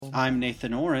I'm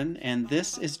Nathan Oren, and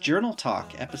this is Journal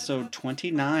Talk, episode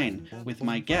 29, with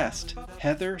my guest,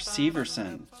 Heather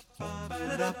Severson.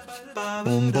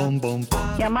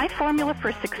 Yeah, my formula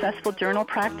for successful journal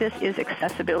practice is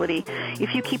accessibility.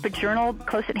 If you keep a journal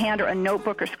close at hand or a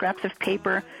notebook or scraps of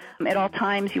paper at all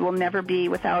times, you will never be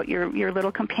without your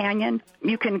little companion.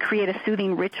 You can create a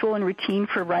soothing ritual and routine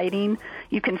for writing.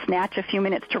 You can snatch a few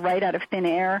minutes to write out of thin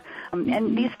air.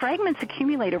 And these fragments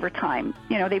accumulate over time.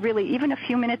 You know, they really, even a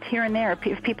few minutes here and there,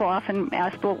 if people often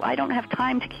ask, well, I don't have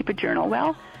time to keep a journal.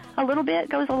 Well, a little bit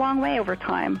goes a long way over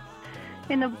time.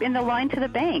 In the line to the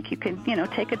bank, you can,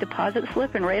 take a deposit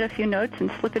slip and write a few notes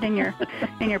and slip it in your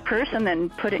purse and then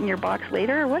put it in your box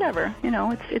later or whatever.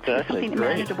 It's something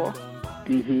manageable.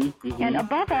 And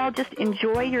above all, just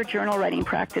enjoy your journal writing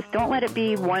practice. Don't let it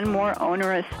be one more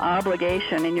onerous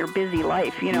obligation in your busy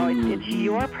life. It's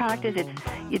your practice.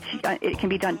 It can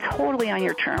be done totally on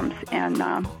your terms, and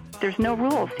there's no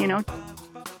rules.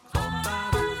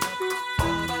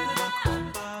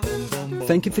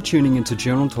 Thank you for tuning into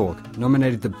Journal Talk,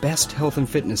 nominated the Best Health and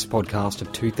Fitness Podcast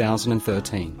of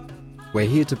 2013. We're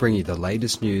here to bring you the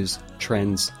latest news,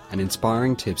 trends, and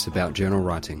inspiring tips about journal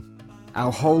writing.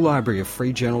 Our whole library of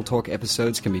free Journal Talk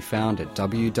episodes can be found at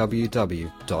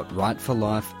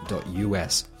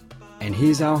www.writeforlife.us. And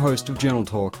here's our host of Journal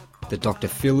Talk, the Dr.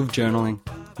 Phil of Journaling,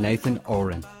 Nathan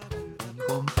Oren.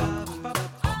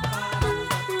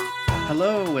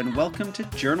 Hello, and welcome to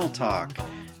Journal Talk.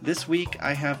 This week,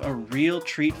 I have a real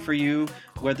treat for you,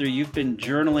 whether you've been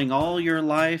journaling all your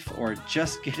life or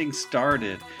just getting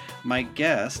started. My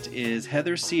guest is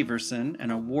Heather Severson, an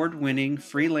award-winning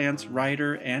freelance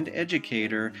writer and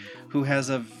educator who has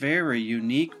a very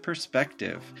unique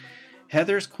perspective.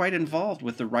 Heather's quite involved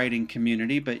with the writing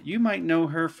community, but you might know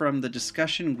her from the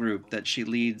discussion group that she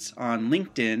leads on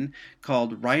LinkedIn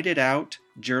called Write It Out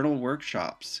Journal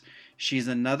Workshops. She's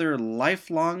another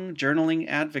lifelong journaling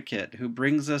advocate who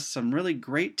brings us some really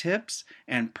great tips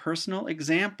and personal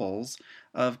examples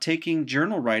of taking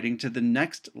journal writing to the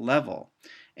next level.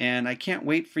 And I can't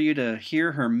wait for you to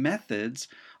hear her methods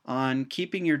on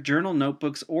keeping your journal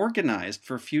notebooks organized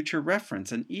for future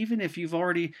reference. And even if you've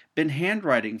already been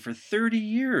handwriting for 30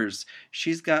 years,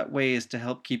 she's got ways to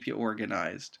help keep you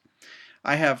organized.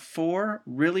 I have 4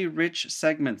 really rich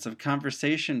segments of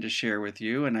conversation to share with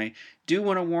you, and I do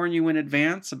want to warn you in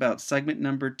advance about segment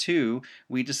number 2.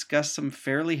 We discuss some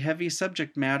fairly heavy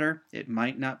subject matter. It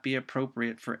might not be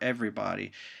appropriate for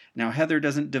everybody. Now, Heather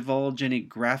doesn't divulge any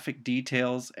graphic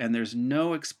details, and there's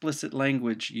no explicit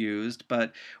language used,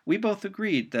 but we both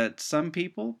agreed that some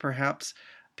people, perhaps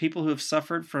people who have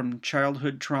suffered from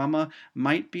childhood trauma,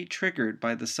 might be triggered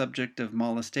by the subject of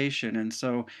molestation, and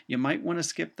so you might want to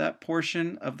skip that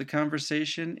portion of the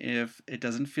conversation if it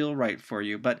doesn't feel right for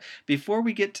you. But before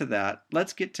we get to that,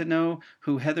 let's get to know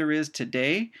who Heather is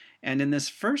today, and in this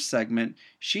first segment,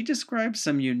 she describes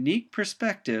some unique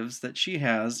perspectives that she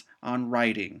has on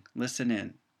writing. Listen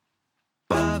in.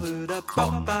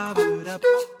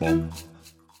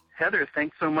 Heather,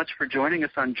 thanks so much for joining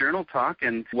us on Journal Talk,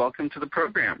 and welcome to the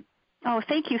program. Oh,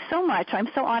 thank you so much. I'm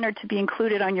so honored to be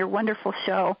included on your wonderful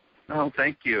show. Oh,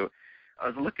 thank you. I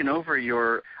was looking over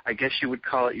your, I guess you would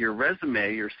call it your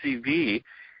resume, your CV,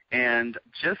 and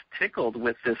just tickled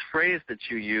with this phrase that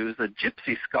you use, a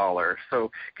gypsy scholar. So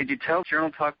could you tell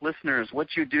Journal Talk listeners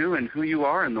what you do and who you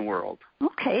are in the world?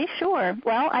 Okay, sure.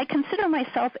 Well, I consider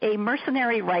myself a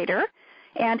mercenary writer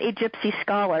and a gypsy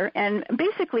scholar, and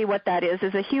basically what that is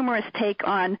a humorous take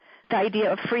on the idea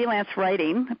of freelance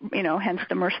writing, hence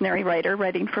the mercenary writer,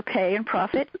 writing for pay and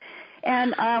profit,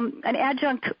 and an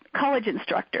adjunct college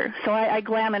instructor. So I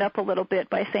glam it up a little bit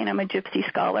by saying I'm a gypsy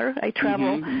scholar. I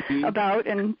travel about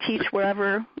and teach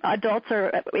wherever adults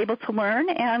are able to learn,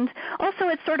 and also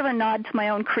it's sort of a nod to my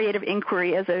own creative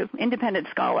inquiry as an independent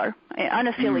scholar,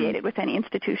 unaffiliated with any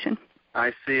institution.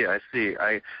 I see.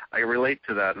 I relate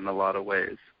to that in a lot of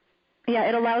ways. Yeah,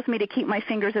 it allows me to keep my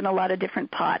fingers in a lot of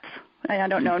different pots. I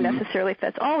don't know necessarily if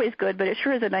that's always good, but it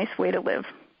sure is a nice way to live.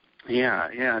 Yeah.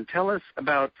 And tell us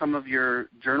about some of your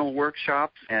journal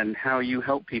workshops and how you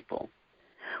help people.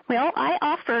 Well, I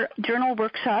offer journal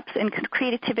workshops and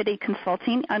creativity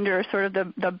consulting under sort of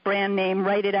the brand name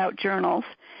Write It Out Journals.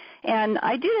 And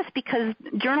I do this because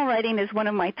journal writing is one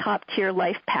of my top-tier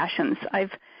life passions.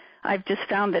 I've just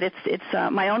found that it's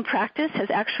my own practice has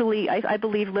actually, I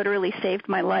believe, literally saved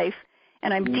my life.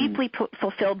 And I'm deeply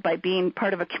fulfilled by being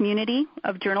part of a community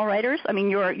of journal writers. I mean,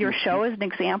 your show is an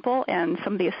example, and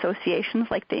some of the associations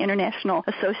like the International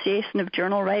Association of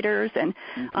Journal Writers and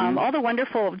all the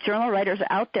wonderful journal writers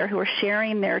out there who are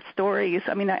sharing their stories.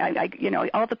 I mean,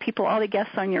 all the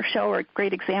guests on your show are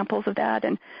great examples of that,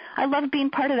 and I love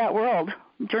being part of that world.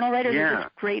 Journal writers are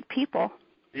just great people.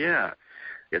 Yeah.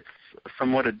 It's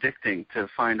somewhat addicting to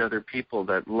find other people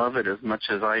that love it as much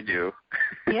as I do.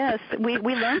 Yes, we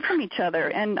learn from each other,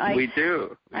 and we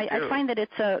do. I find that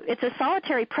it's a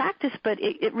solitary practice, but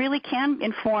it really can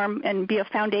inform and be a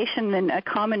foundation and a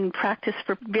common practice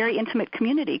for very intimate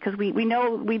community, because we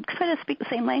know we kind of speak the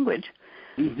same language.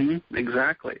 Mm-hmm.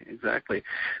 Exactly.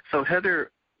 So Heather,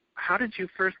 how did you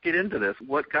first get into this?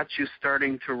 What got you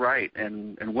starting to write,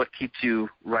 and what keeps you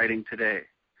writing today?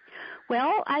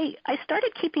 Well, I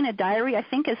started keeping a diary, I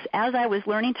think, as I was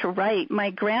learning to write. My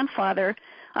grandfather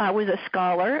was a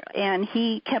scholar, and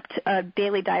he kept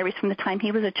daily diaries from the time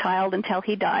he was a child until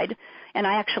he died. And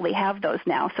I actually have those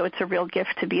now, so it's a real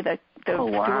gift to be the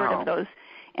steward of those.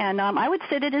 And I would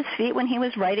sit at his feet when he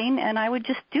was writing, and I would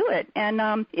just do it.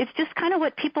 And it's just kind of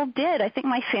what people did. I think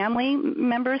my family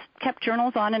members kept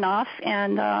journals on and off,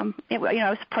 and I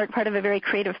was part of a very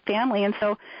creative family. And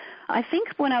so I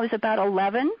think when I was about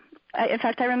 11, in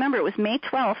fact, I remember it was May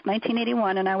 12th,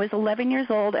 1981, and I was 11 years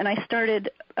old, and I started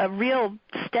a real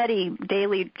steady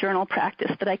daily journal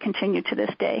practice that I continue to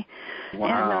this day.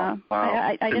 Wow. And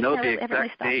I just haven't really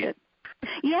stopped it.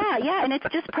 Yeah, and it's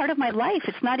just part of my life.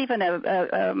 It's not even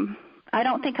I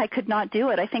don't think I could not do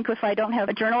it. I think if I don't have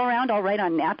a journal around, I'll write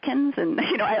on napkins, and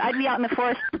I'd be out in the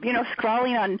forest,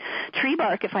 scrawling on tree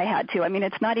bark if I had to. I mean,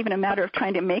 it's not even a matter of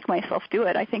trying to make myself do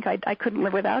it. I think I couldn't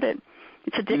live without it.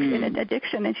 It's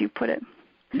addiction, as you put it.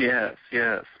 Yes.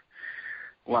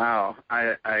 Wow.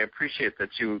 I appreciate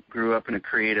that you grew up in a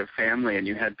creative family and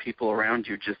you had people around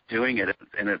you just doing it,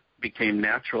 and it became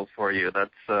natural for you.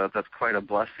 That's quite a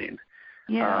blessing.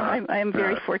 Yeah, I'm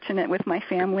very fortunate with my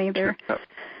family.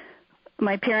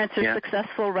 My parents are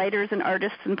successful writers and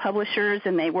artists and publishers,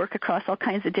 and they work across all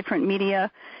kinds of different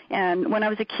media. And when I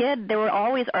was a kid, there were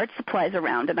always art supplies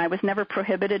around, and I was never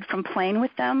prohibited from playing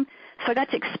with them. So I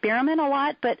got to experiment a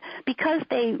lot, but because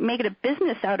they make it a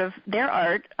business out of their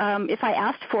art, if I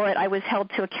asked for it, I was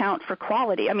held to account for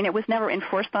quality. I mean, it was never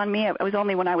enforced on me. It was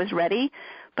only when I was ready.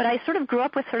 But I sort of grew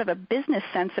up with sort of a business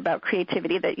sense about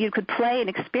creativity, that you could play and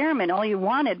experiment all you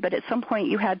wanted, but at some point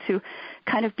you had to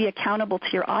kind of be accountable to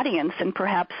your audience and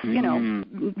perhaps,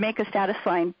 make a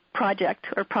satisfying project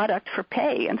or product for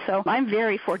pay. And so I'm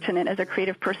very fortunate as a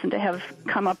creative person to have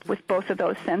come up with both of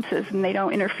those senses, and they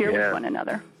don't interfere with one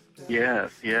another.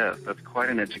 Yes. That's quite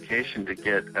an education to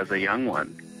get as a young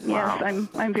one. Wow. Yes,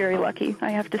 I'm very lucky,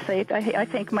 I have to say. I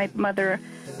thank my mother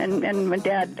and my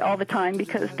dad all the time,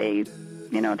 because they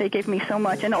gave me so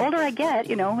much. And the older I get,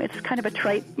 it's kind of a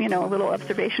trite, little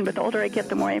observation, but the older I get,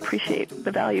 the more I appreciate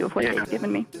the value of what they've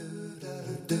given me.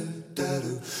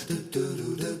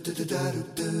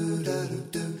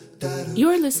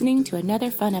 You're listening to another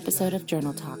fun episode of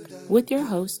Journal Talk with your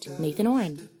host, Nathan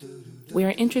Oren. We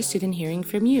are interested in hearing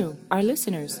from you, our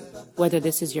listeners, whether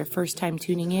this is your first time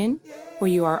tuning in or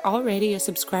you are already a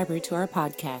subscriber to our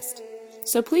podcast.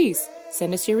 So please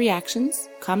send us your reactions,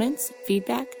 comments,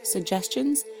 feedback,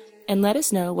 suggestions, and let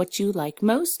us know what you like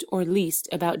most or least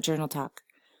about Journal Talk.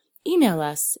 Email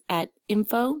us at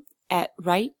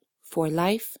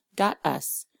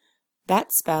info@writeforlife.us.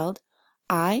 That's spelled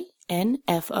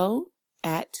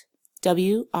INFO@WRITE,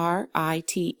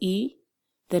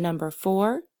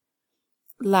 4,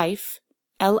 LIFE.US.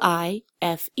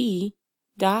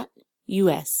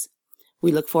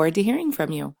 We look forward to hearing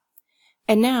from you.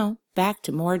 And now, back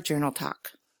to more Journal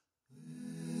Talk.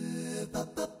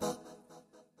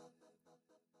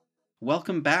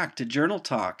 Welcome back to Journal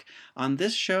Talk. On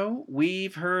this show,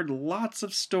 we've heard lots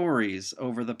of stories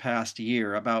over the past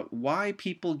year about why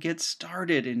people get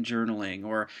started in journaling,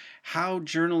 or how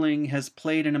journaling has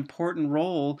played an important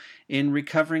role in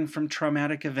recovering from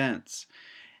traumatic events.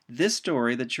 This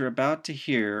story that you're about to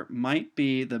hear might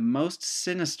be the most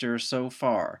sinister so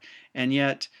far, and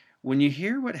yet, when you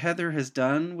hear what Heather has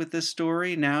done with this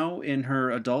story now in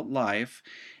her adult life,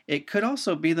 it could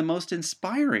also be the most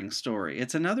inspiring story.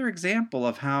 It's another example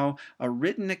of how a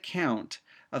written account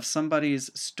of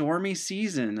somebody's stormy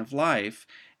season of life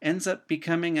ends up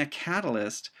becoming a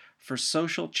catalyst for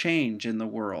social change in the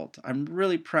world. I'm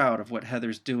really proud of what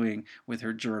Heather's doing with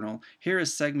her journal. Here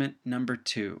is segment number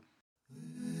 2.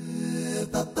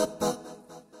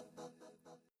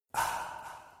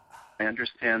 I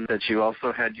understand that you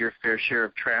also had your fair share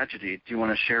of tragedy. Do you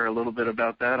want to share a little bit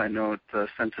about that? I know it's a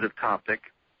sensitive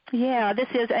topic. Yeah, this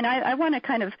is, and I want to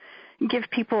kind of give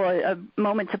people a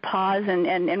moment to pause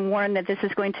and warn that this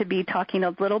is going to be talking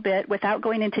a little bit without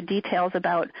going into details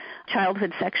about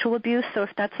childhood sexual abuse. So if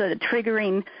that's a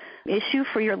triggering issue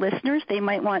for your listeners, they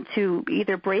might want to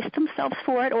either brace themselves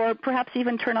for it or perhaps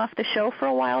even turn off the show for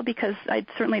a while, because I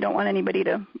certainly don't want anybody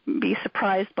to be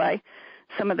surprised by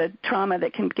some of the trauma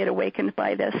that can get awakened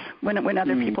by this when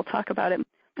other people talk about it.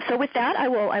 So with that, I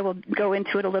will go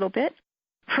into it a little bit.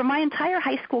 For my entire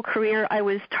high school career, I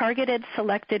was targeted,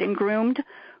 selected, and groomed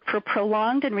for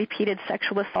prolonged and repeated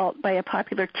sexual assault by a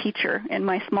popular teacher in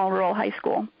my small rural high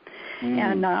school.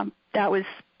 And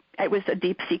it was a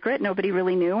deep secret. Nobody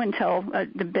really knew until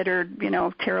the bitter,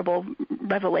 terrible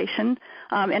revelation.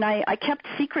 And I kept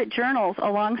secret journals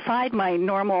alongside my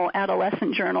normal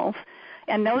adolescent journals,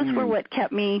 and those were what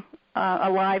kept me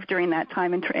alive during that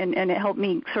time, and it helped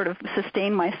me sort of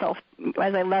sustain myself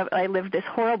as I lived this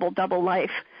horrible double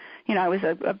life. I was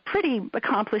a pretty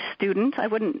accomplished student. I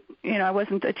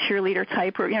wasn't a cheerleader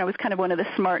type, or I was kind of one of the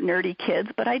smart, nerdy kids,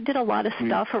 but I did a lot of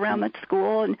stuff around the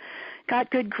school and got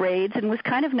good grades and was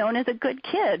kind of known as a good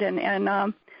kid.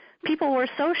 And people were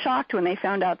so shocked when they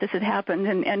found out this had happened.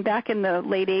 And back in the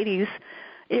late 80s,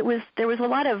 there was a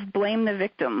lot of blame the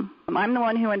victim. I'm the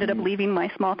one who ended up leaving my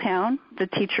small town. The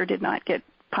teacher did not get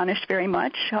punished very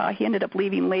much. He ended up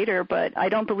leaving later, but I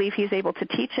don't believe he's able to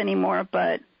teach anymore.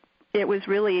 But it was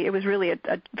really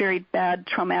a very bad,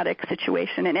 traumatic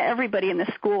situation, and everybody in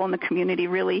the school and the community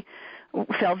really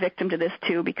fell victim to this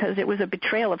too, because it was a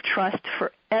betrayal of trust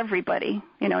for everybody.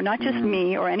 Not just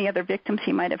me or any other victims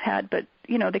he might have had, but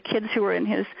the kids who were on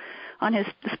his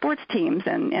sports teams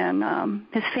and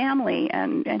his family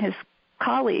and his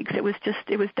colleagues. It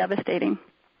was devastating.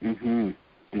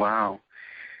 Wow.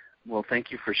 Well,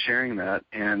 thank you for sharing that,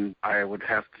 and I would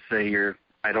have to say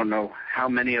I don't know how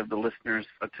many of the listeners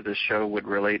to this show would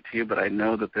relate to you, but I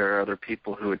know that there are other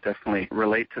people who would definitely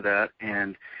relate to that.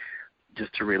 And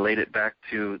just to relate it back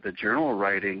to the journal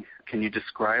writing, can you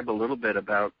describe a little bit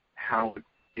about how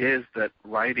it is that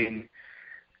writing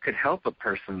could help a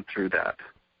person through that?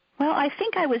 Well, I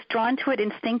think I was drawn to it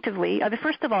instinctively.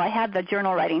 First of all, I had the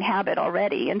journal writing habit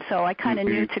already, and so I kind of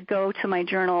knew to go to my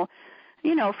journal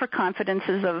for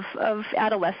confidences of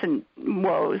adolescent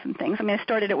woes and things. I mean, I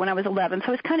started it when I was 11, so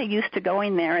I was kind of used to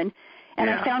going there, and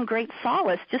I found great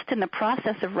solace just in the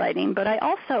process of writing. But I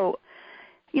also,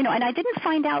 and I didn't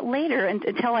find out later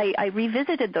until I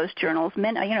revisited those journals,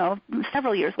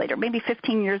 several years later, maybe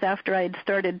 15 years after I had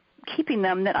started keeping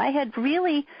them, that I had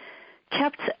really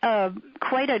kept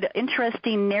quite an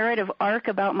interesting narrative arc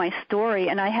about my story,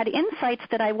 and I had insights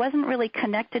that I wasn't really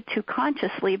connected to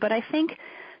consciously, but I think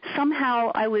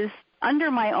somehow I was under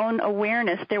my own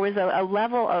awareness. There was a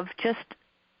level of just,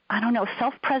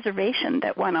 self-preservation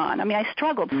that went on. I mean, I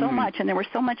struggled so much, and there were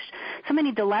so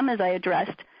many dilemmas I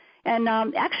addressed. And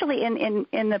actually,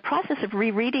 in the process of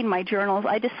rereading my journals,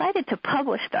 I decided to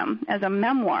publish them as a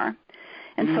memoir.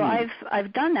 And so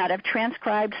I've done that. I've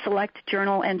transcribed select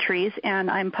journal entries, and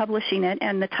I'm publishing it.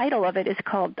 And the title of it is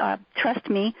called Trust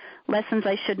Me, Lessons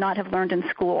I Should Not Have Learned in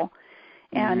School.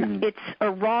 And it's a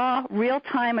raw,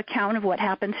 real-time account of what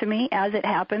happened to me as it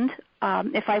happened.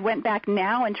 If I went back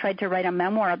now and tried to write a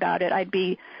memoir about it, I'd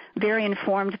be very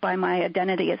informed by my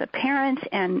identity as a parent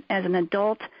and as an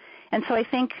adult. And so I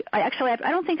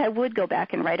don't think I would go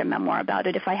back and write a memoir about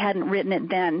it if I hadn't written it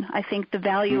then. I think the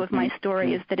value of my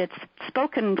story is that it's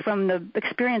spoken from the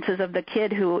experiences of the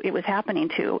kid who it was happening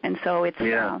to. And so it's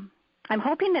I'm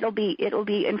hoping that it'll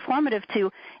be informative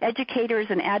to educators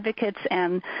and advocates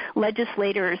and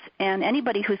legislators and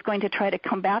anybody who's going to try to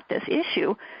combat this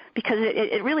issue, because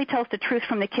it really tells the truth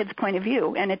from the kid's point of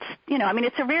view. And it's,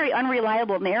 it's a very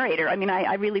unreliable narrator. I mean,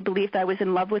 I really believed I was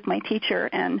in love with my teacher.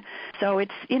 And so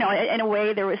it's, in a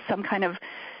way there was some kind of,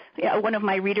 one of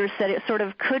my readers said it sort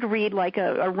of could read like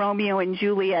a Romeo and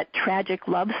Juliet tragic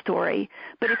love story.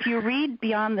 But if you read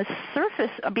beyond the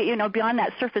surface, beyond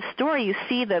that surface story, you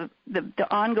see the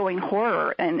ongoing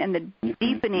horror and the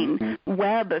deepening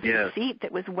web of deceit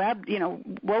that was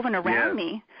woven around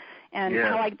me, and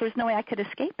how there's no way I could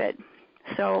escape it.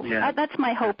 So that's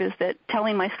my hope, is that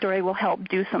telling my story will help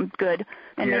do some good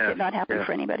and make it not happen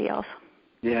for anybody else.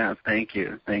 Yeah, thank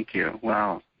you.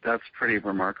 Wow. That's pretty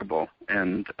remarkable,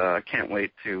 and I can't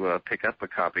wait to pick up a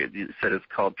copy. You said it's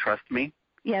called Trust Me?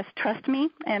 Yes, Trust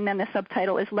Me, and then the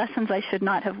subtitle is Lessons I Should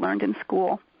Not Have Learned in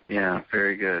School. Yeah,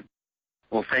 very good.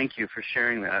 Well, thank you for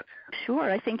sharing that.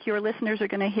 Sure. I think your listeners are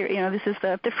going to hear, this is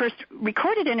the first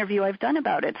recorded interview I've done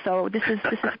about it, so this is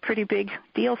a pretty big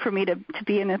deal for me to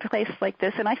be in a place like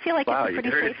this, and I feel like it's a pretty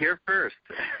you heard safe... it here first.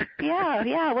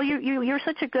 Yeah. Well, you're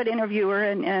such a good interviewer,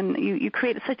 and you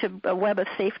create such a web of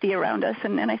safety around us,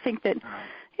 and I think that,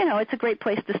 it's a great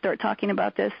place to start talking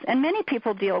about this. And many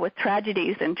people deal with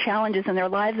tragedies and challenges in their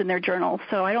lives in their journals,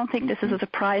 so I don't think this is a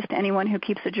surprise to anyone who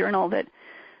keeps a journal that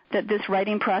this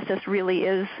writing process really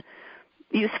is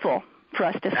useful for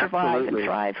us to survive and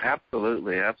thrive.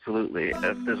 Absolutely.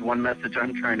 If there's one message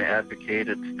I'm trying to advocate,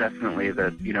 it's definitely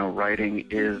that, writing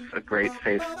is a great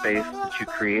safe space that you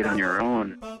create on your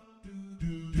own.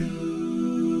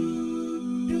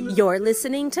 You're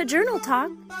listening to Journal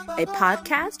Talk, a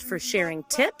podcast for sharing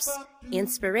tips,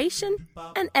 inspiration,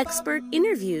 and expert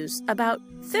interviews about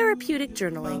therapeutic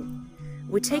journaling.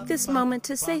 We take this moment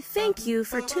to say thank you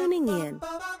for tuning in.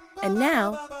 And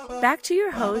now, back to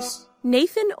your host,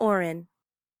 Nathan Oren.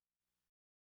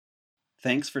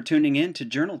 Thanks for tuning in to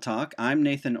Journal Talk. I'm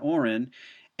Nathan Oren,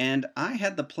 and I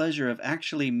had the pleasure of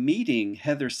actually meeting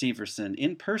Heather Severson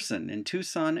in person in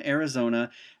Tucson, Arizona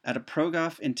at a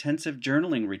Progoff intensive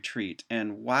journaling retreat.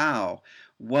 And wow,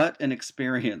 what an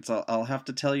experience. I'll have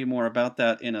to tell you more about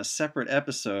that in a separate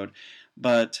episode,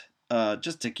 but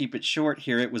just to keep it short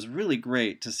here, it was really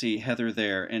great to see Heather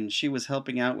there, and she was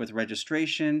helping out with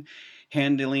registration,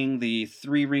 handling the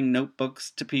 3-ring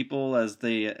notebooks to people as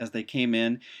they came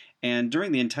in. And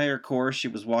during the entire course, she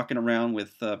was walking around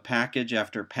with package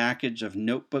after package of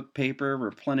notebook paper,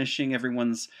 replenishing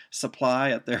everyone's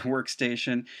supply at their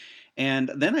workstation.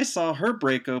 And then I saw her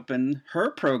break open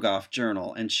her Progoff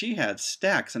journal, and she had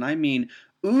stacks, and I mean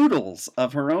oodles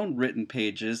of her own written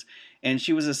pages, and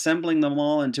she was assembling them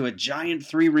all into a giant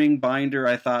 3-ring binder.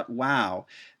 I thought, wow,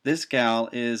 this gal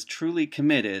is truly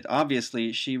committed.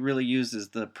 Obviously, she really uses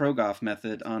the Progoff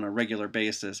method on a regular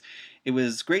basis. It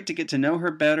was great to get to know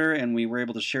her better, and we were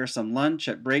able to share some lunch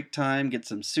at break time, get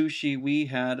some sushi. We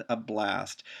had a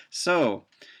blast. So,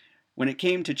 when it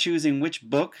came to choosing which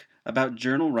book about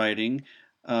journal writing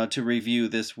to review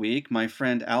this week, my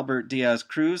friend Albert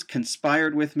Diaz-Cruz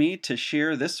conspired with me to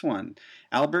share this one.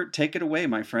 Albert, take it away,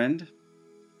 my friend.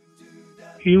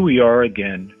 Here we are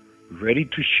again, ready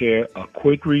to share a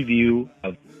quick review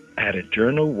of At a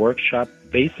Journal Workshop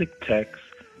Basic Text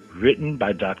written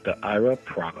by Dr. Ira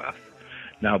Progoff.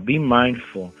 Now be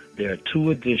mindful, there are 2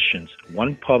 editions,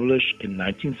 one published in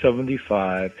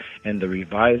 1975 and the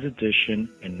revised edition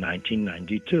in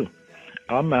 1992.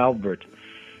 I'm Albert,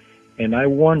 and I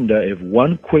wonder if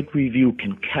one quick review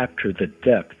can capture the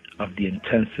depth of the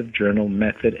intensive journal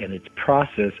method and its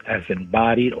process as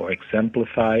embodied or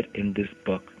exemplified in this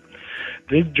book.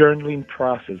 This journaling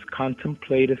process,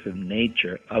 contemplative in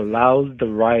nature, allows the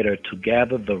writer to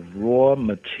gather the raw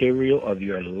material of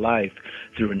your life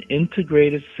through an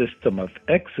integrated system of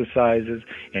exercises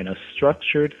and a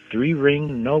structured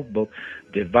 3-ring notebook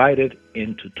divided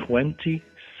into 20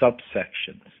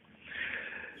 subsections.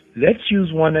 Let's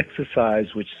use one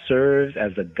exercise which serves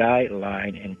as a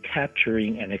guideline in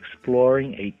capturing and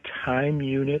exploring a time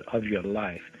unit of your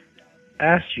life.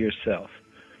 Ask yourself,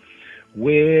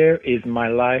 where is my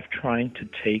life trying to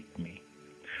take me?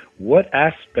 What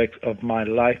aspects of my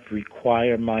life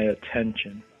require my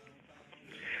attention?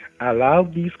 Allow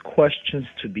these questions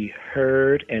to be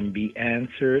heard and be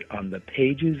answered on the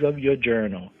pages of your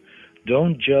journal.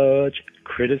 Don't judge,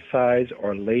 criticize,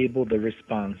 or label the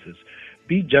responses.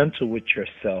 Be gentle with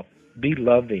yourself. Be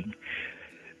loving.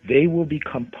 They will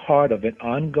become part of an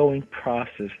ongoing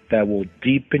process that will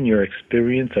deepen your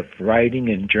experience of writing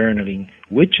and journaling,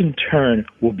 which in turn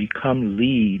will become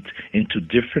leads into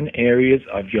different areas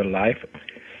of your life.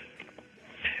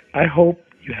 I hope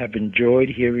you have enjoyed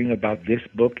hearing about this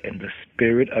book and the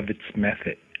spirit of its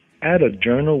method. At a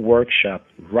journal workshop,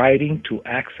 writing to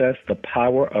access the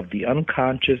power of the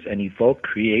unconscious and evoke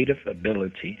creative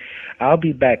ability. I'll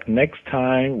be back next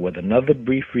time with another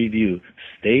brief review.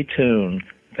 Stay tuned.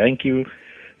 Thank you.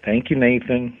 Thank you,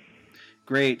 Nathan.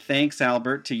 Great. Thanks,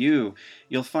 Albert, to you.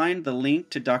 You'll find the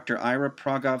link to Dr. Ira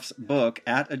Progoff's book,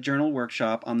 At a Journal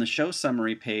Workshop, on the show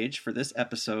summary page for this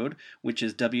episode, which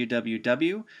is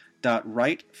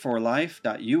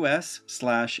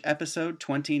www.writeforlife.us/episode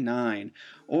 29.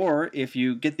 Or if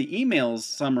you get the emails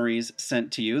summaries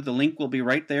sent to you, the link will be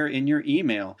right there in your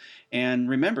email. And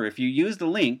remember, if you use the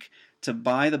link to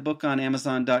buy the book on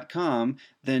Amazon.com,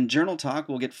 then Journal Talk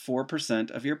will get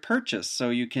 4% of your purchase. So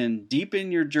you can deepen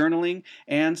your journaling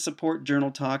and support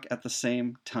Journal Talk at the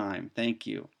same time. Thank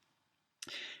you.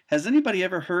 Has anybody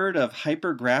ever heard of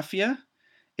hypergraphia?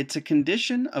 It's a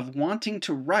condition of wanting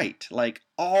to write, like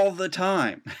all the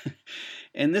time.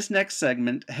 In this next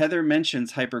segment, Heather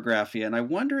mentions hypergraphia, and I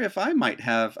wonder if I might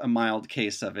have a mild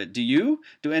case of it. Do you?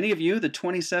 Do any of you, the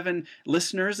 27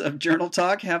 listeners of Journal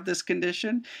Talk, have this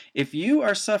condition? If you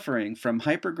are suffering from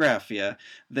hypergraphia,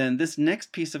 then this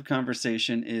next piece of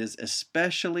conversation is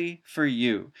especially for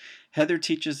you. Heather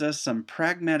teaches us some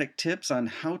pragmatic tips on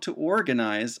how to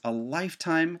organize a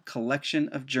lifetime collection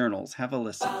of journals. Have a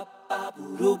listen.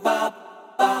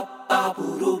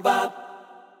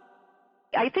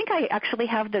 I think I actually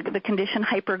have the condition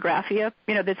hypergraphia.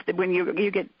 That's when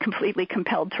you get completely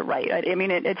compelled to write. I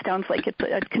mean, it sounds like it's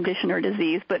a condition or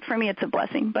disease, but for me it's a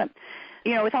blessing. But,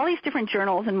 with all these different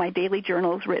journals and my daily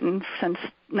journals written since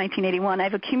 1981,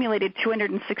 I've accumulated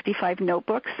 265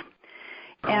 notebooks.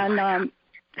 Oh, and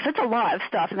so it's a lot of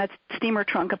stuff, and that's steamer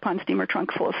trunk upon steamer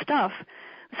trunk full of stuff.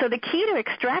 So the key to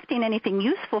extracting anything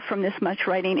useful from this much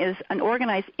writing is an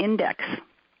organized index.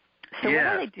 So what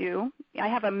I do, I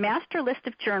have a master list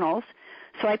of journals.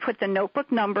 So I put the notebook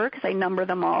number, because I number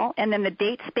them all, and then the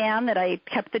date span that I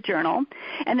kept the journal.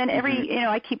 And then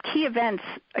I keep key events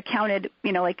accounted,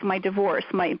 like my divorce,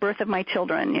 my birth of my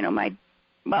children,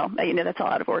 that's all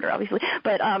out of order, obviously.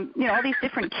 But, all these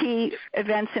different key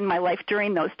events in my life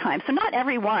during those times. So not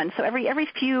every one. So every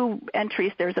few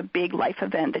entries, there's a big life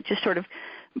event that just sort of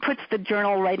puts the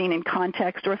journal writing in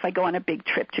context. Or if I go on a big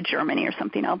trip to Germany or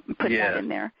something, I'll put that in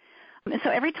there. And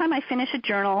so every time I finish a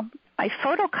journal, I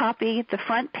photocopy the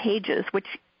front pages, which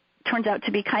turns out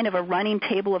to be kind of a running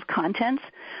table of contents.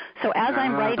 So as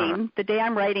I'm writing, the day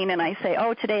I'm writing, and I say,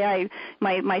 today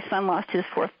my son lost his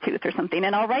fourth tooth or something,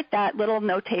 and I'll write that little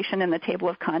notation in the table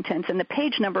of contents and the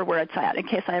page number where it's at in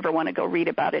case I ever want to go read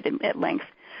about it at length.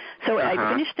 So I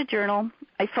finish the journal,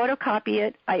 I photocopy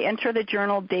it, I enter the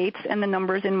journal dates and the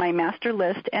numbers in my master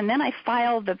list, and then I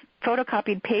file the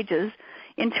photocopied pages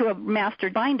into a master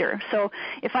binder. So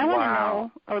if I want to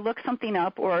know or look something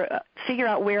up or figure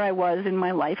out where I was in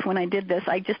my life when I did this,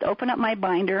 I just open up my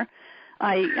binder.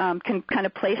 I can kind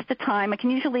of place the time. I can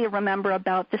usually remember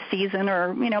about the season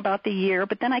or, about the year,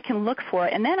 but then I can look for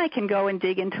it, and then I can go and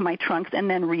dig into my trunks and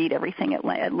then read everything at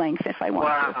length if I want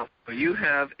to. Wow. So you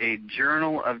have a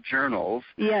journal of journals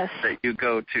that you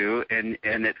go to, and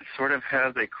it sort of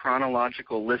has a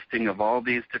chronological listing of all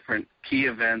these different key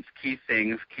events, key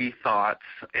things, key thoughts,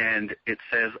 and it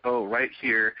says, right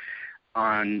here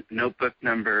on notebook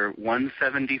number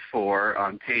 174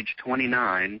 on page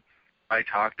 29, I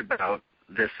talked about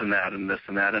this and that and this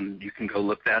and that, and you can go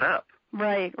look that up.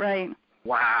 Right.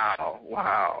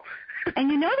 Wow.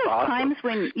 And there's times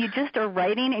when you just are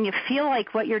writing and you feel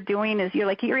like what you're doing is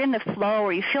you're in the flow,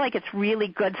 or you feel like it's really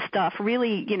good stuff,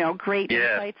 really, great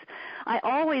insights. I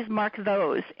always mark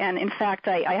those. And in fact,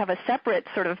 I have a separate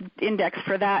sort of index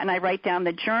for that, and I write down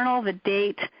the journal, the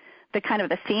date, the kind of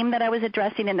the theme that I was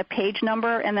addressing, and the page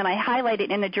number, and then I highlight it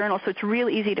in the journal, so it's real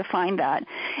easy to find that.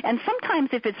 And sometimes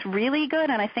if it's really good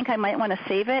and I think I might want to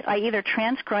save it, I either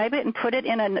transcribe it and put it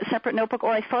in a separate notebook,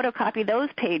 or I photocopy those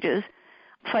pages.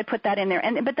 So I put that in there.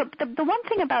 But the one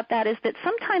thing about that is that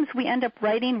sometimes we end up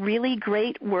writing really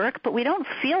great work, but we don't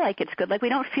feel like it's good. Like we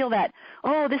don't feel that,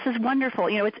 this is wonderful.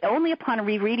 It's only upon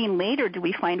rereading later do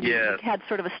we find we had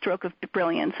sort of a stroke of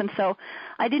brilliance. And so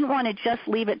I didn't want to just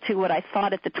leave it to what I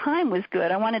thought at the time was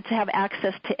good. I wanted to have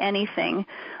access to anything,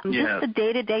 just the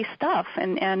day-to-day stuff.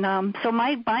 And so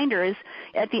my binder is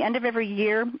at the end of every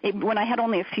year. When I had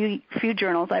only a few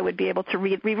journals, I would be able to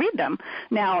reread them.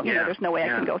 Now, there's no way I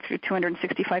can go through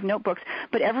 265 notebooks,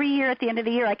 but every year at the end of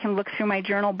the year I can look through my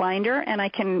journal binder and I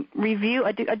can review,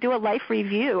 I do a life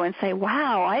review and say,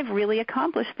 wow, I've really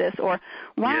accomplished this, or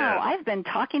wow, I've been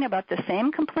talking about the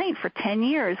same complaint for 10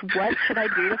 years. What should I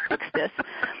do to fix this?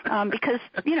 Because,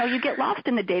 you get lost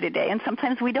in the day-to-day and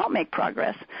sometimes we don't make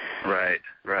progress. Right.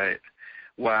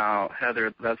 Wow,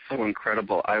 Heather, that's so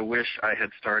incredible. I wish I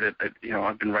had started,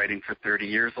 I've been writing for 30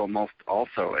 years almost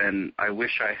also, and I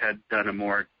wish I had done a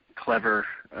more clever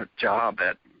job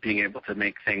at being able to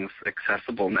make things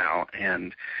accessible now.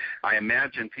 And I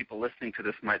imagine people listening to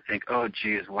this might think, oh,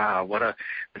 geez, wow,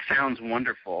 it sounds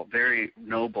wonderful, very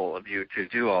noble of you to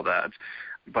do all that.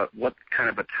 But what kind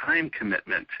of a time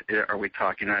commitment are we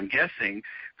talking? I'm guessing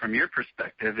from your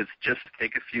perspective, it's just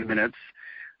take a few minutes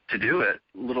to do it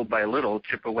little by little,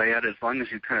 chip away at it. As long as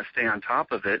you kind of stay on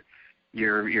top of it,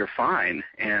 you're fine.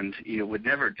 And you would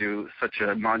never do such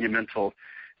a monumental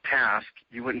task.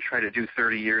 You wouldn't try to do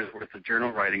 30 years worth of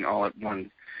journal writing all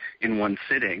in one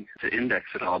sitting to index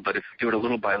it all. But if you do it a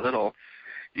little by little,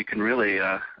 you can really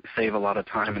save a lot of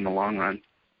time in the long run.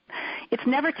 It's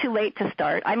never too late to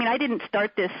start. I mean, I didn't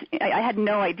start this. I had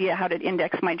no idea how to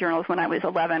index my journals when I was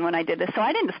 11 when I did this. So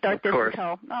I didn't start this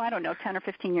until, 10 or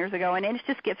 15 years ago. And it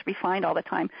just gets refined all the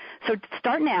time. So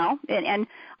start now. And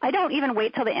I don't even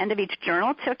wait till the end of each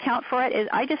journal to account for it.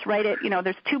 I just write it,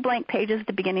 there's 2 blank pages at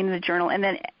the beginning of the journal. And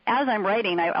then as I'm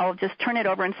writing, I'll just turn it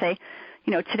over and say,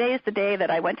 today is the day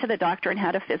that I went to the doctor and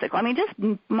had a physical. I mean, just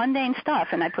mundane stuff.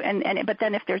 And but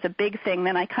then if there's a big thing,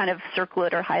 then I kind of circle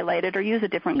it or highlight it or use a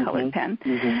different colored pen.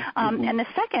 And the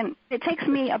second, it takes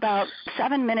me about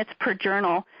 7 minutes per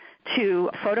journal to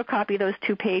photocopy those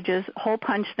 2 pages, hole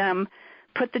punch them,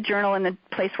 put the journal in the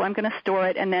place where I'm going to store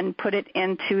it, and then put it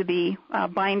into the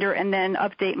binder, and then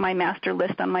update my master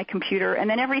list on my computer. And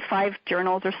then every 5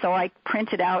 journals or so, I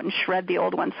print it out and shred the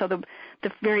old one, so the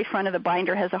very front of the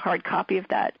binder has a hard copy of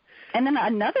that. And then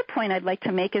another point I'd like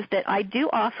to make is that I do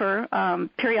offer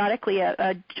periodically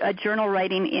a journal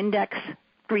writing index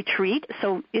retreat.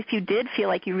 So if you did feel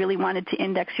like you really wanted to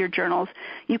index your journals,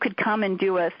 you could come and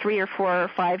do a 3 or 4 or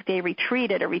 5 day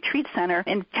retreat at a retreat center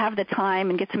and have the time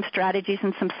and get some strategies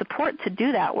and some support to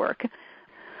do that work.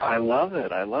 I love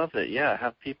it. Yeah,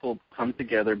 have people come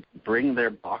together, bring their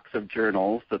box of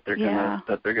journals that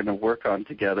they're gonna work on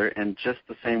together, and just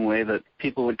the same way that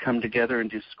people would come together and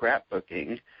do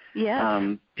scrapbooking.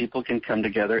 Yeah. People can come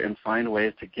together and find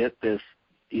ways to get this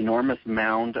enormous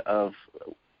mound of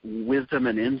wisdom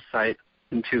and insight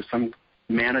into some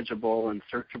manageable and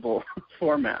searchable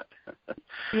format.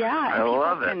 Yeah, I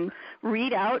love it. Can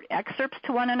read out excerpts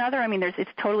to one another. I mean, it's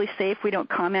totally safe. We don't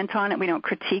comment on it. We don't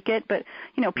critique it. But,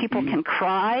 people can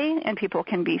cry, and people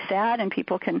can be sad, and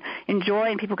people can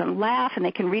enjoy, and people can laugh, and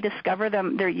they can rediscover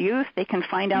their youth. They can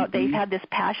find out they've had this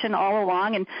passion all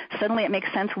along, and suddenly it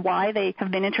makes sense why they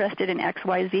have been interested in X,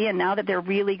 Y, Z, and now that they're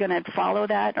really going to follow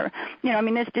that. Or,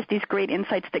 there's just these great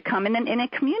insights that come. And then in a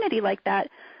community like that,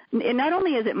 not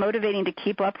only is it motivating to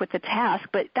keep up with the task,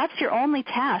 but that's your only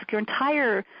task. Your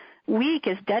entire week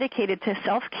is dedicated to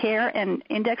self-care and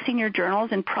indexing your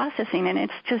journals and processing, and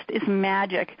it's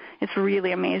magic. It's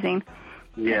really amazing.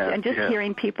 Yeah. And just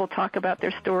hearing people talk about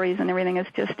their stories and everything is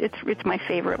it's my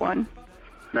favorite one.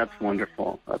 That's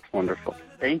wonderful.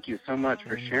 Thank you so much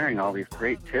for sharing all these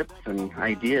great tips and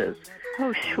ideas.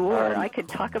 Oh, sure. I could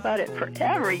talk about it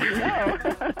forever,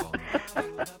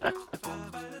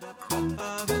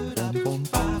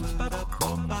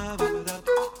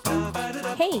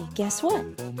 Hey, guess what?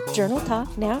 Journal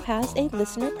Talk now has a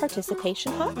listener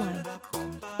participation hotline.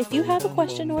 If you have a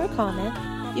question or a comment,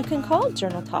 you can call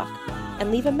Journal Talk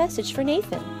and leave a message for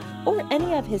Nathan or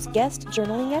any of his guest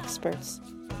journaling experts.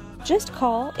 Just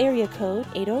call area code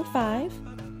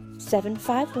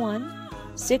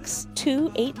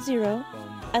 805-751-6280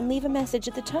 and leave a message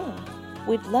at the tone.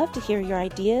 We'd love to hear your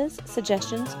ideas,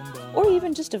 suggestions, or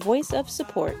even just a voice of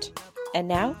support. And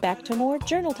now, back to more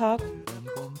Journal Talk.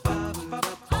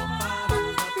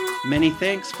 Many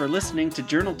thanks for listening to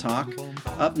Journal Talk.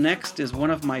 Up next is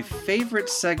one of my favorite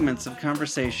segments of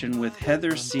conversation with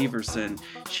Heather Severson.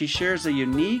 She shares a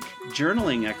unique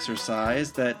journaling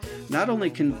exercise that not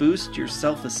only can boost your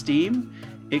self-esteem,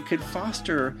 it could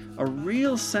foster a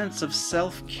real sense of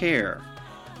self-care.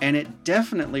 And it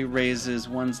definitely raises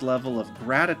one's level of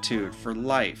gratitude for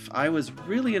life. I was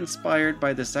really inspired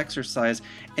by this exercise.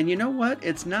 And you know what?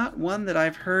 It's not one that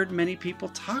I've heard many people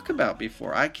talk about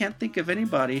before. I can't think of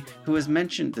anybody who has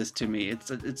mentioned this to me.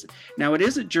 Now, it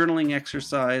is a journaling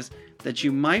exercise that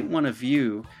you might want to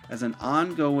view as an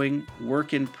ongoing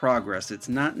work in progress. It's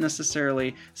not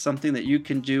necessarily something that you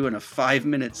can do in a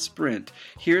 5-minute sprint.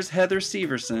 Here's Heather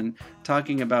Severson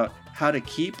talking about how to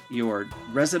keep your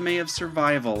resume of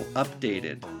survival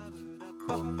updated.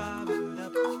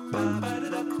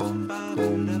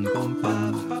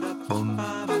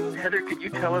 Heather, could you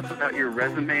tell us about your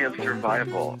resume of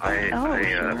survival? I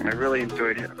really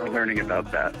enjoyed learning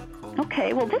about that.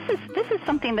 Okay, well, this is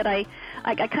something that I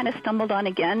kind of stumbled on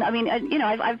again. I mean,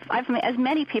 I've as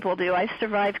many people do, I've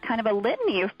survived kind of a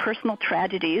litany of personal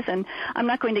tragedies, and I'm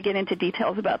not going to get into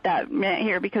details about that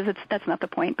here because that's not the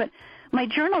point. But my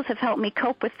journals have helped me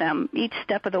cope with them each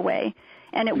step of the way.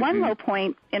 And at one low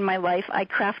point in my life, I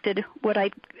crafted what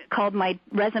I called my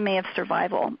resume of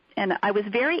survival. And I was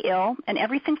very ill, and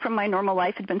everything from my normal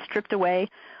life had been stripped away.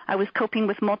 I was coping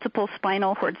with multiple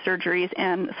spinal cord surgeries,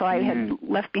 and so I had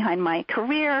left behind my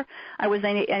career. I was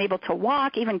unable to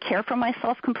walk, even care for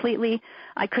myself completely.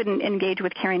 I couldn't engage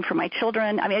with caring for my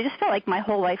children. I mean, I just felt like my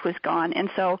whole life was gone. And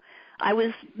so I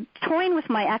was toying with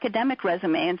my academic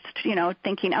resume and,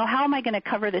 thinking, how am I going to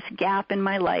cover this gap in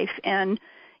my life? And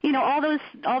all those,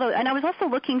 and I was also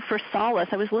looking for solace.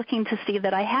 I was looking to see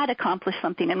that I had accomplished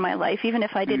something in my life, even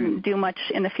if I didn't do much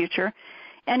in the future.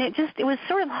 And it was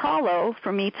sort of hollow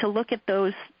for me to look at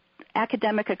those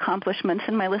academic accomplishments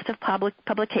in my list of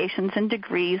publications and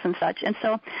degrees and such. And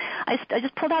so I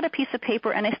just pulled out a piece of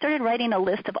paper and I started writing a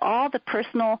list of all the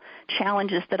personal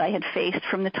challenges that I had faced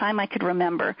from the time I could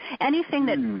remember. Anything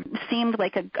that seemed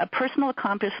like a personal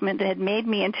accomplishment that had made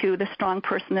me into the strong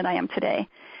person that I am today.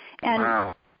 And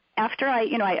wow. After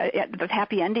the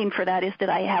happy ending for that is that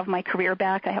I have my career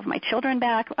back, I have my children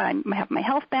back, I have my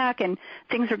health back, and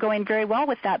things are going very well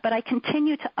with that. But I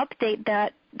continue to update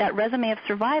that that resume of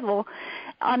survival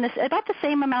on this about the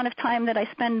same amount of time that I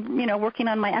spend, working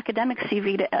on my academic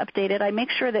CV to update it. I make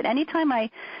sure that anytime I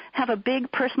have a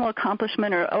big personal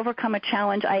accomplishment or overcome a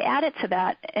challenge, I add it to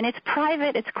that. And it's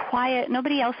private, it's quiet,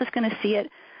 nobody else is going to see it.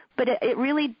 But it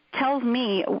really tells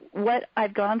me what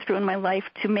I've gone through in my life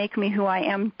to make me who I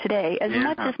am today, as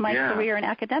much as my career and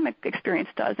academic experience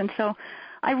does. And so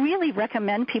I really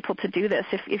recommend people to do this.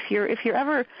 If you're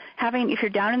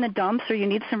down in the dumps or you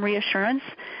need some reassurance,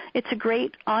 it's a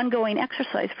great ongoing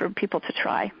exercise for people to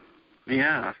try.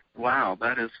 Yeah. Wow,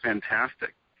 that is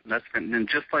fantastic. And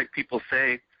just like people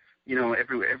say,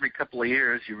 every couple of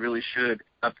years you really should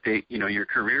update, your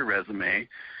career resume.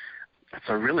 That's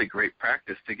a really great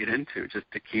practice to get into, just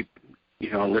to keep,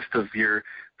 a list of your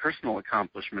personal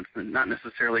accomplishments, and not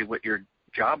necessarily what your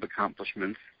job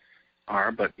accomplishments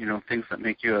are, but, things that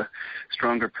make you a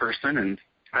stronger person. And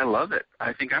I love it.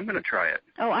 I think I'm going to try it.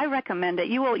 Oh, I recommend it.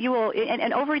 You will,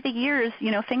 and over the years,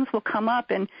 things will come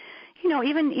up, and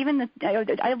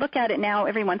I look at it now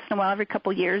every once in a while, every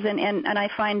couple of years, and I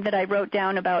find that I wrote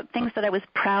down about things that I was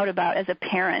proud about as a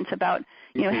parent, about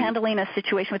handling a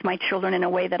situation with my children in a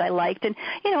way that I liked. And,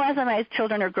 as my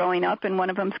children are growing up, and one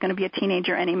of them is going to be a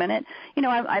teenager any minute,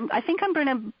 I think I'm going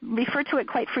to refer to it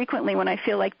quite frequently when I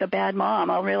feel like the bad mom.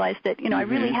 I'll realize that, I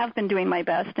really have been doing my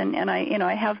best, and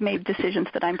I have made decisions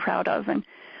that I'm proud of. And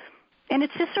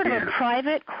it's just sort of a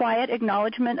private, quiet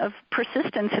acknowledgement of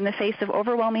persistence in the face of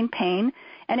overwhelming pain,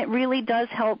 and it really does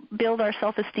help build our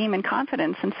self-esteem and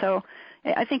confidence. And so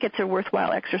I think it's a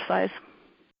worthwhile exercise.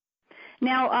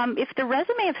 Now, if the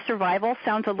resume of survival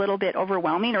sounds a little bit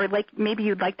overwhelming, or like maybe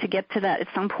you'd like to get to that at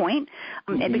some point,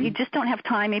 but you just don't have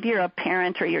time, maybe you're a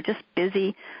parent or you're just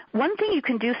busy, one thing you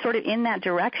can do sort of in that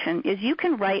direction is you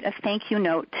can write a thank you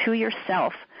note to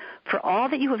yourself for all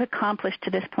that you have accomplished to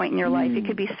this point in your life. It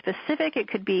could be specific. It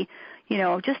could be, you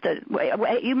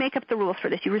make up the rules for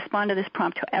this. You respond to this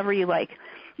prompt however you like.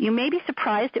 You may be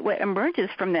surprised at what emerges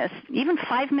from this. Even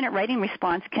 5-minute writing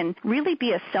response can really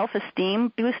be a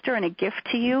self-esteem booster and a gift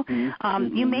to you.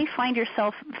 You may find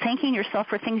yourself thanking yourself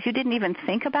for things you didn't even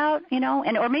think about,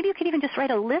 or maybe you could even just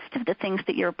write a list of the things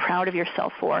that you're proud of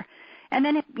yourself for. And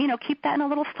then, keep that in a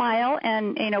little file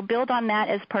and, build on that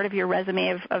as part of your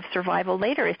resume of survival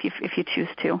later if you choose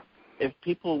to. If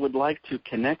people would like to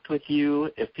connect with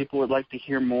you, if people would like to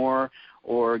hear more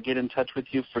or get in touch with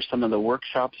you for some of the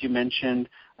workshops you mentioned,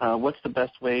 what's the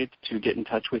best way to get in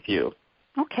touch with you?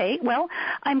 Okay, well,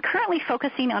 I'm currently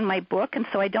focusing on my book, and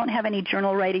so I don't have any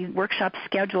journal writing workshops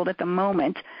scheduled at the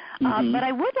moment. But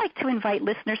I would like to invite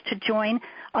listeners to join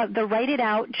the Write It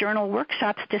Out Journal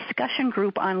Workshops discussion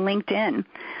group on LinkedIn.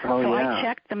 I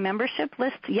checked the membership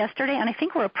list yesterday, and I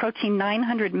think we're approaching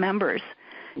 900 members.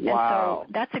 Wow. And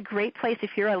so that's a great place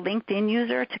if you're a LinkedIn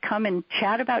user to come and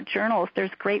chat about journals.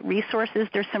 There's great resources.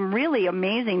 There's some really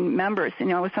amazing members.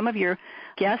 Some of your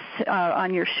guests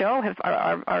on your show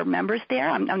are members there.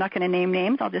 I'm not going to name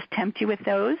names. I'll just tempt you with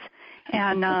those.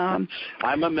 And I'm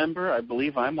a member. I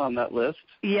believe I'm on that list.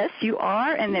 Yes, you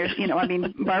are. And there's,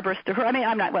 Barbara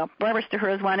Stahur. Barbara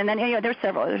Stahur is one. And then, there's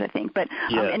several others, I think. But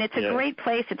and it's a great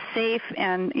place. It's safe,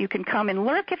 and you can come and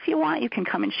lurk if you want. You can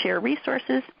come and share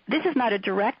resources. This is not a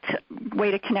direct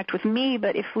way to connect with me,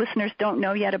 but if listeners don't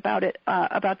know yet about it,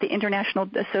 about the International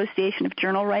Association of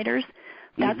Journal Writers,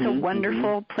 that's a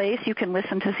wonderful place. You can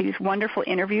listen to these wonderful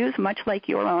interviews, much like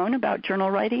your own, about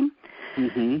journal writing.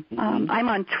 I'm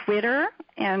on Twitter,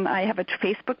 and I have a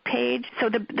Facebook page. So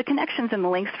the connections and the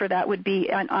links for that would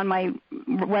be on my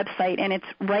website, and it's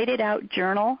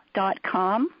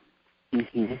writeitoutjournal.com.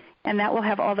 And that will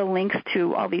have all the links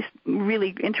to all these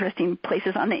really interesting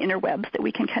places on the interwebs that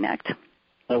we can connect.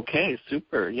 Okay,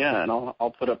 super. Yeah, and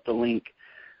I'll put up the link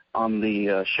on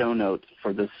the show notes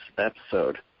for this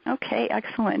episode. Okay,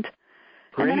 excellent.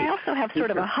 Great. And then I also have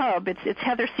sort of a hub. It's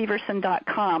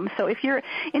heatherseverson.com. So if you're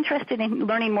interested in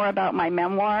learning more about my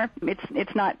memoir,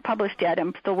 it's not published yet.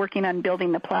 I'm still working on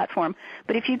building the platform.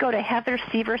 But if you go to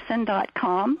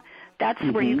heatherseverson.com, that's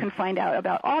where you can find out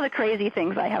about all the crazy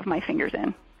things I have my fingers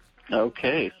in.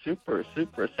 Okay, super.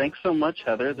 Thanks so much,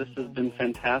 Heather. This has been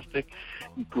fantastic.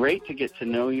 Great to get to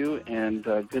know you, and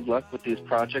good luck with these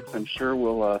projects. I'm sure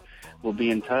we'll be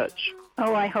in touch.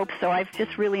 Oh, I hope so. I've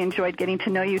just really enjoyed getting to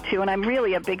know you, too, and I'm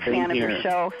really a big fan of your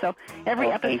show. So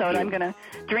every episode I'm going to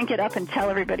drink it up and tell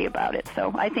everybody about it.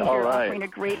 So I think you're offering a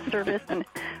great service and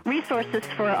resources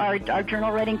for our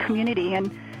journal writing community,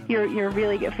 and you're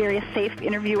really a very safe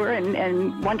interviewer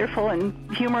and wonderful and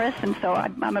humorous, and so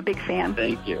I'm a big fan.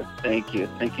 Thank you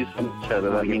so much,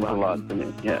 Heather. That means a lot to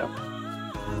me. Yeah.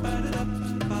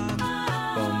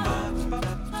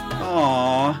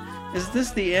 Aww. Is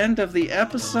this the end of the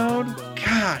episode?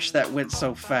 Gosh, that went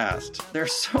so fast.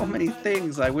 There's so many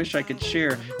things I wish I could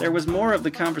share. There was more of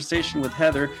the conversation with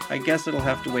Heather. I guess it'll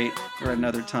have to wait for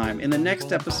another time. In the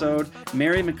next episode,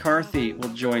 Mary McCarthy will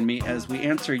join me as we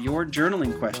answer your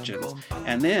journaling questions.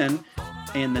 And then,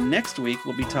 in the next week,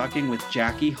 we'll be talking with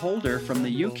Jackie Holder from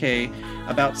the UK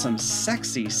about some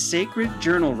sexy, sacred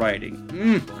journal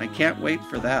writing. I can't wait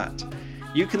for that.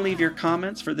 You can leave your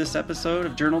comments for this episode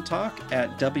of Journal Talk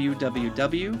at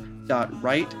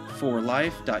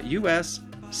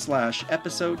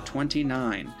www.writeforlife.us/episode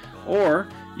 29. Or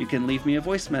you can leave me a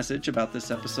voice message about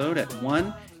this episode at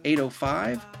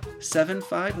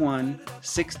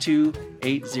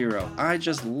 1-805-751-6280. I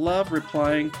just love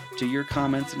replying to your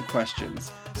comments and questions.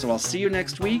 So I'll see you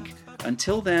next week.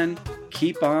 Until then,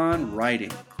 keep on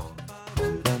writing.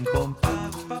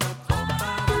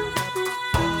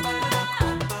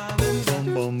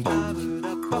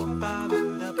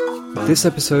 This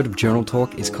episode of Journal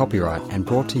Talk is copyright and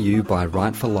brought to you by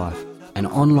Write for Life, an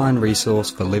online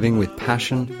resource for living with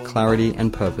passion, clarity,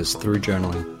 and purpose through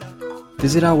journaling.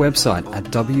 Visit our website at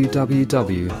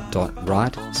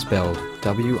www.write, spelled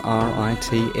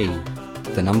WRITE,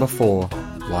 the number 4,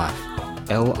 life,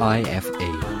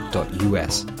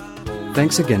 LIFE.US.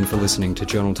 Thanks again for listening to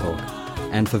Journal Talk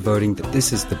and for voting that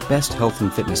this is the best health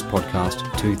and fitness podcast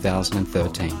of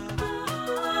 2013.